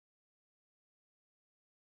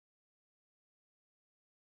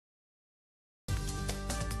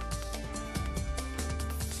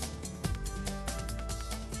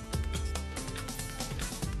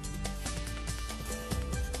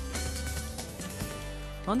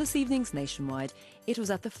On this evening's Nationwide, it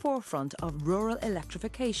was at the forefront of rural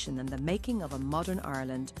electrification and the making of a modern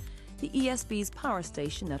Ireland. The ESB's power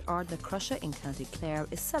station at Ardnacrusha in County Clare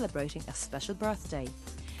is celebrating a special birthday.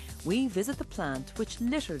 We visit the plant which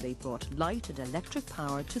literally brought light and electric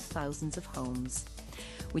power to thousands of homes.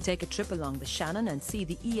 We take a trip along the Shannon and see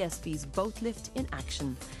the ESB's boat lift in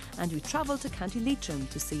action, and we travel to County Leitrim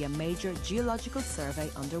to see a major geological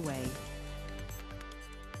survey underway.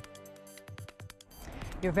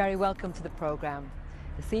 You're very welcome to the programme.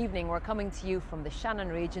 This evening we're coming to you from the Shannon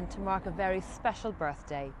region to mark a very special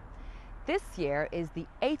birthday. This year is the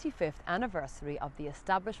 85th anniversary of the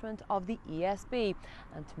establishment of the ESB,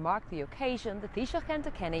 and to mark the occasion, the Taoiseach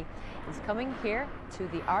Enda Kenny is coming here to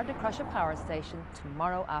the Ardnacrusha power station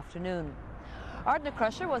tomorrow afternoon.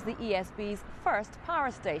 Ardnacrusha was the ESB's first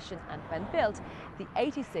power station, and when built, the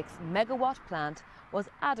 86 megawatt plant was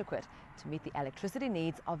adequate to meet the electricity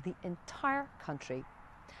needs of the entire country.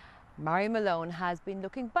 Mary Malone has been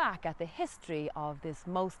looking back at the history of this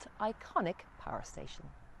most iconic power station.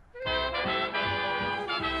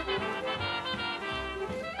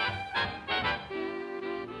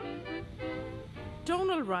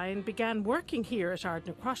 Donal Ryan began working here at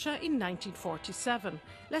Ardnacrusha in 1947,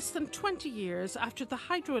 less than 20 years after the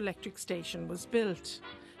hydroelectric station was built.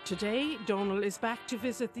 Today, Donal is back to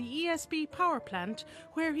visit the ESB power plant,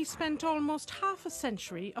 where he spent almost half a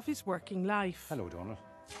century of his working life. Hello, Donal.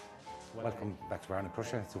 Welcome back to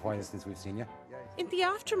Ardnacrusha. It's a while since we've seen you. In the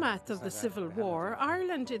aftermath of the Civil War,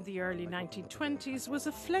 Ireland in the early 1920s was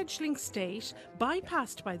a fledgling state,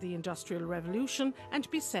 bypassed by the Industrial Revolution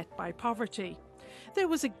and beset by poverty. There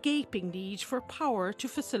was a gaping need for power to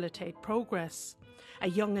facilitate progress. A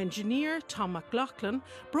young engineer, Tom McLaughlin,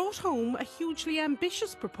 brought home a hugely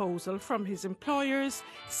ambitious proposal from his employers,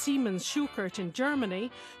 Siemens Schuckert in Germany,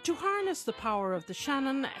 to harness the power of the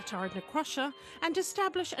Shannon at Ardnacrusha and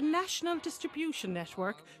establish a national distribution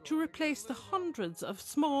network to replace the hundreds of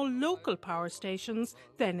small local power stations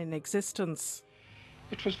then in existence.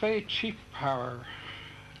 It was very cheap power,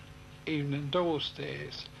 even in those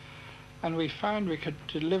days, and we found we could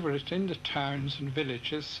deliver it in the towns and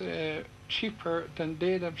villages cheaper than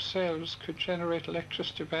they themselves could generate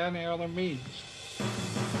electricity by any other means.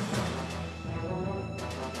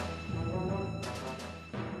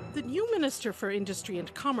 The new Minister for Industry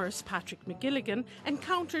and Commerce, Patrick McGilligan,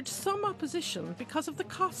 encountered some opposition because of the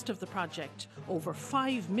cost of the project, over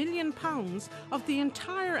 £5 million of the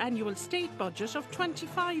entire annual state budget of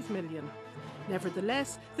 £25 million.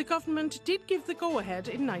 Nevertheless, the government did give the go-ahead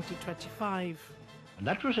in 1925. And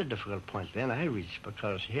that was a difficult point then I reached,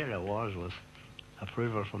 because here I was with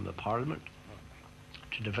approval from the Parliament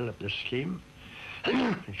to develop this scheme.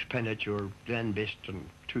 Expenditure then based on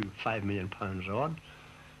 £5 million on,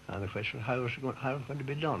 and the question was how it was going to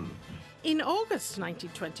be done. In August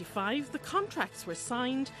 1925, the contracts were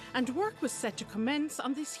signed and work was set to commence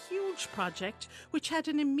on this huge project, which had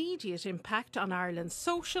an immediate impact on Ireland's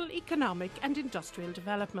social, economic and industrial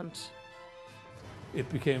development. It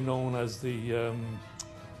became known as the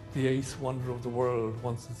eighth wonder of the world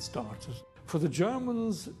once it started. For the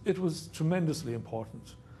Germans, it was tremendously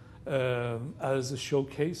important as a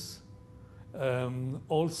showcase,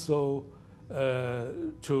 also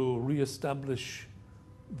to re-establish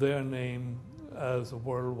their name as a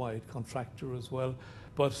worldwide contractor as well.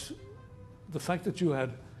 But the fact that you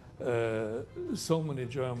had so many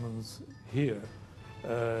Germans here,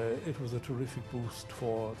 it was a terrific boost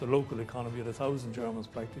for the local economy. You had 1,000 Germans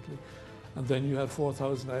practically, and then you had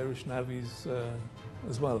 4,000 Irish navvies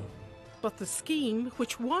as well. But the scheme,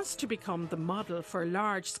 which was to become the model for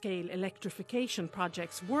large-scale electrification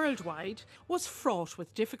projects worldwide, was fraught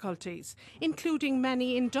with difficulties, including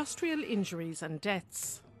many industrial injuries and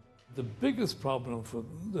deaths. The biggest problem for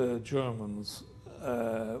the Germans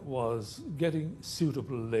was getting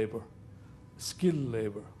suitable labour, skilled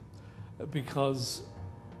labour, because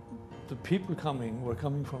the people were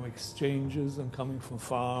coming from exchanges and coming from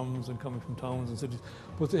farms and coming from towns and cities,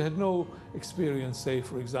 but they had no experience, say,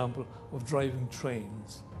 for example, of driving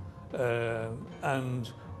trains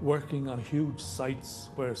and working on huge sites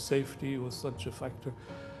where safety was such a factor.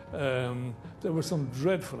 There were some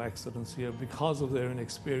dreadful accidents here because of their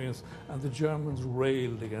inexperience, and the Germans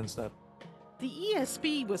railed against that. The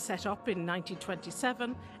ESB was set up in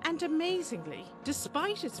 1927 and amazingly,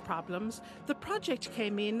 despite its problems, the project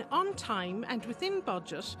came in on time and within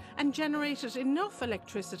budget and generated enough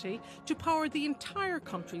electricity to power the entire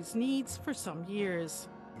country's needs for some years.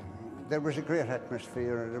 There was a great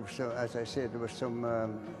atmosphere. There was, as I said, there was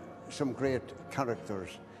some great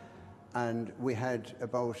characters, and we had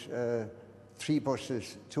about 2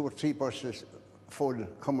 or 3 buses full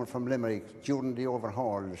coming from Limerick during the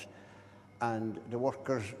overhauls, and the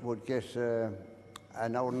workers would get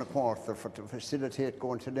an hour and a quarter to facilitate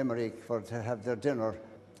going to Limerick to have their dinner.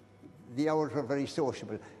 The hours were very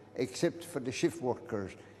sociable, except for the shift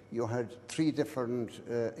workers. You had 3 different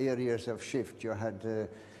areas of shift. You had the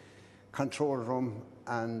control room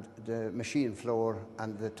and the machine floor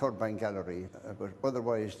and the turbine gallery. But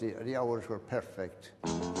otherwise, the hours were perfect.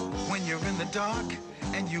 When you're in the dark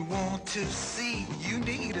and you want to see, you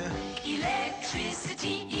need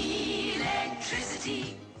electricity.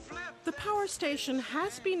 The power station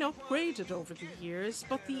has been upgraded over the years,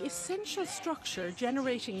 but the essential structure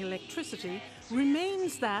generating electricity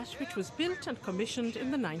remains that which was built and commissioned in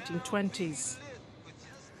the 1920s.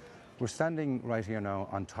 We're standing right here now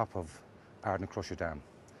on top of Ardnacrusha Dam.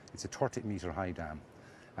 It's a 30-metre high dam,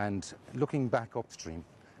 and looking back upstream,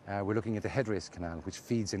 we're looking at the headrace canal which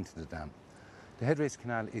feeds into the dam. The headrace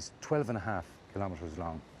canal is 12.5 kilometres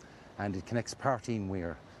long, and it connects Partine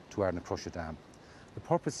Weir to Ardnacrusha Dam. The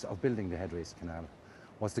purpose of building the headrace canal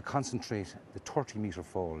was to concentrate the 30-metre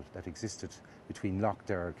fall that existed between Lough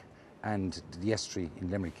Derg and the estuary in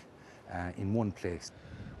Limerick in one place.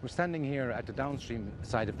 We're standing here at the downstream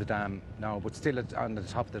side of the dam now, but still on the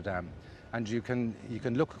top of the dam. And you can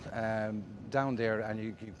look down there, and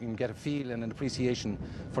you can get a feel and an appreciation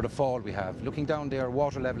for the fall we have. Looking down there,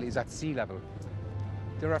 water level is at sea level.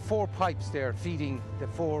 There are 4 pipes there feeding the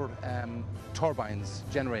 4 turbines,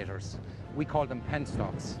 generators. We call them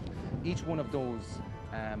penstocks. Each one of those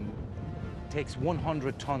takes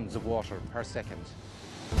 100 tonnes of water per second.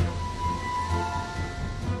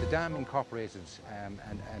 The dam incorporated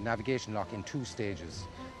a navigation lock in 2 stages,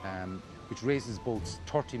 which raises boats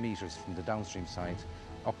 30 metres from the downstream side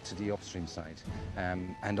up to the upstream side.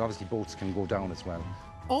 And obviously boats can go down as well.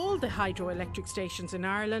 All the hydroelectric stations in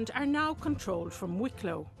Ireland are now controlled from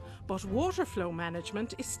Wicklow, but water flow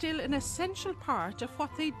management is still an essential part of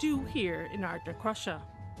what they do here in Ardnacrusha.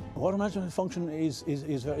 Water management function is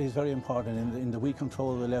very important in that we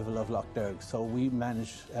control the level of Lough Derg, so we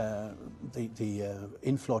manage the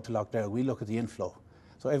inflow to Lough Derg. We look at the inflow.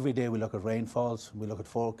 So every day we look at rainfalls, we look at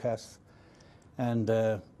forecasts, and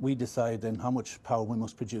we decide then how much power we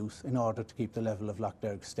must produce in order to keep the level of Lough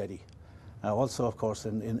Derg steady. Also, of course,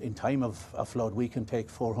 in time of a flood, we can take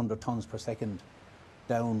 400 tonnes per second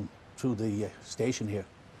down through the station here.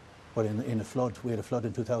 But in a flood, we had a flood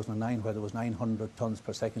in 2009 where there was 900 tonnes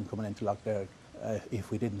per second coming into Lough Derg. If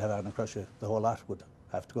we didn't have Ardnacrusha, the whole lot would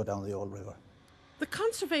have to go down the old river. The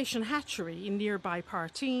conservation hatchery in nearby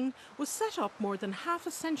Partine was set up more than half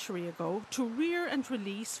a century ago to rear and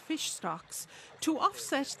release fish stocks to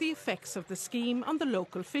offset the effects of the scheme on the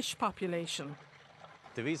local fish population.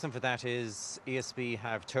 The reason for that is ESB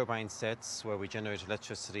have turbine sets where we generate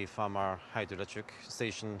electricity from our hydroelectric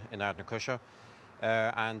station in Ardnacrusha,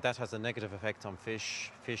 and that has a negative effect on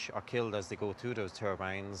fish. Fish are killed as they go through those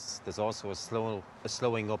turbines. There's also a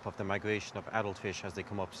slowing up of the migration of adult fish as they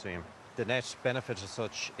come upstream. The net benefit as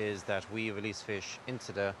such is that we release fish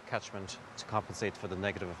into the catchment to compensate for the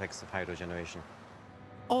negative effects of hydrogeneration.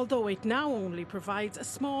 Although it now only provides a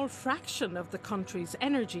small fraction of the country's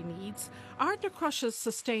energy needs, Ardnacrusha's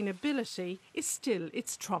sustainability is still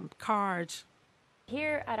its trump card.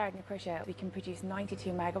 Here at Ardnacrusha we can produce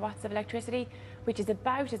 92 megawatts of electricity, which is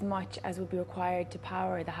about as much as would be required to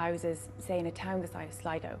power the houses, say in a town the size of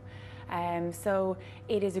Sligo. So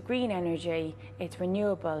it is a green energy, it's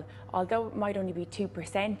renewable. Although it might only be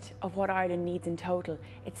 2% of what Ireland needs in total,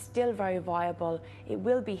 it's still very viable. It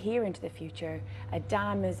will be here into the future. A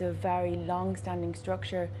dam is a very long-standing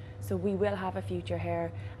structure, so we will have a future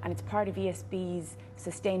here, and it's part of ESB's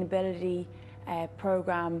sustainability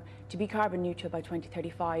programme to be carbon neutral by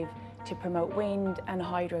 2035 to promote wind and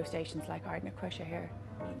hydro stations like Ardnacrusha here.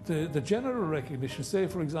 The general recognition, say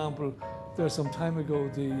for example, there's some time ago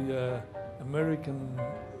the American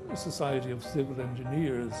Society of Civil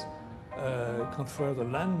Engineers conferred a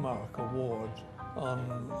landmark award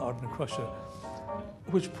on Ardnacrusha,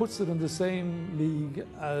 which puts it in the same league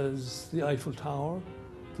as the Eiffel Tower,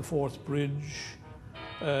 the Forth Bridge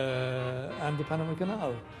and the Panama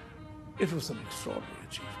Canal. It was an extraordinary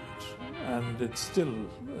achievement, and it's still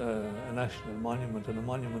a national monument, and a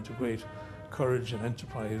monument to great courage and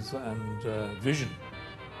enterprise and vision.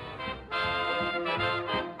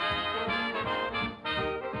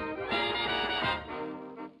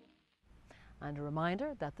 And a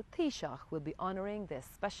reminder that the Taoiseach will be honouring this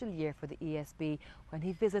special year for the ESB when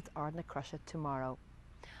he visits Ardnacrusha tomorrow.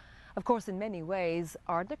 Of course, in many ways,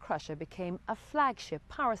 Ardnacrusha became a flagship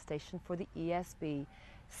power station for the ESB,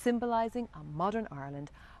 symbolising a modern Ireland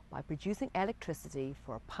by producing electricity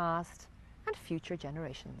for past and future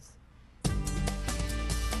generations.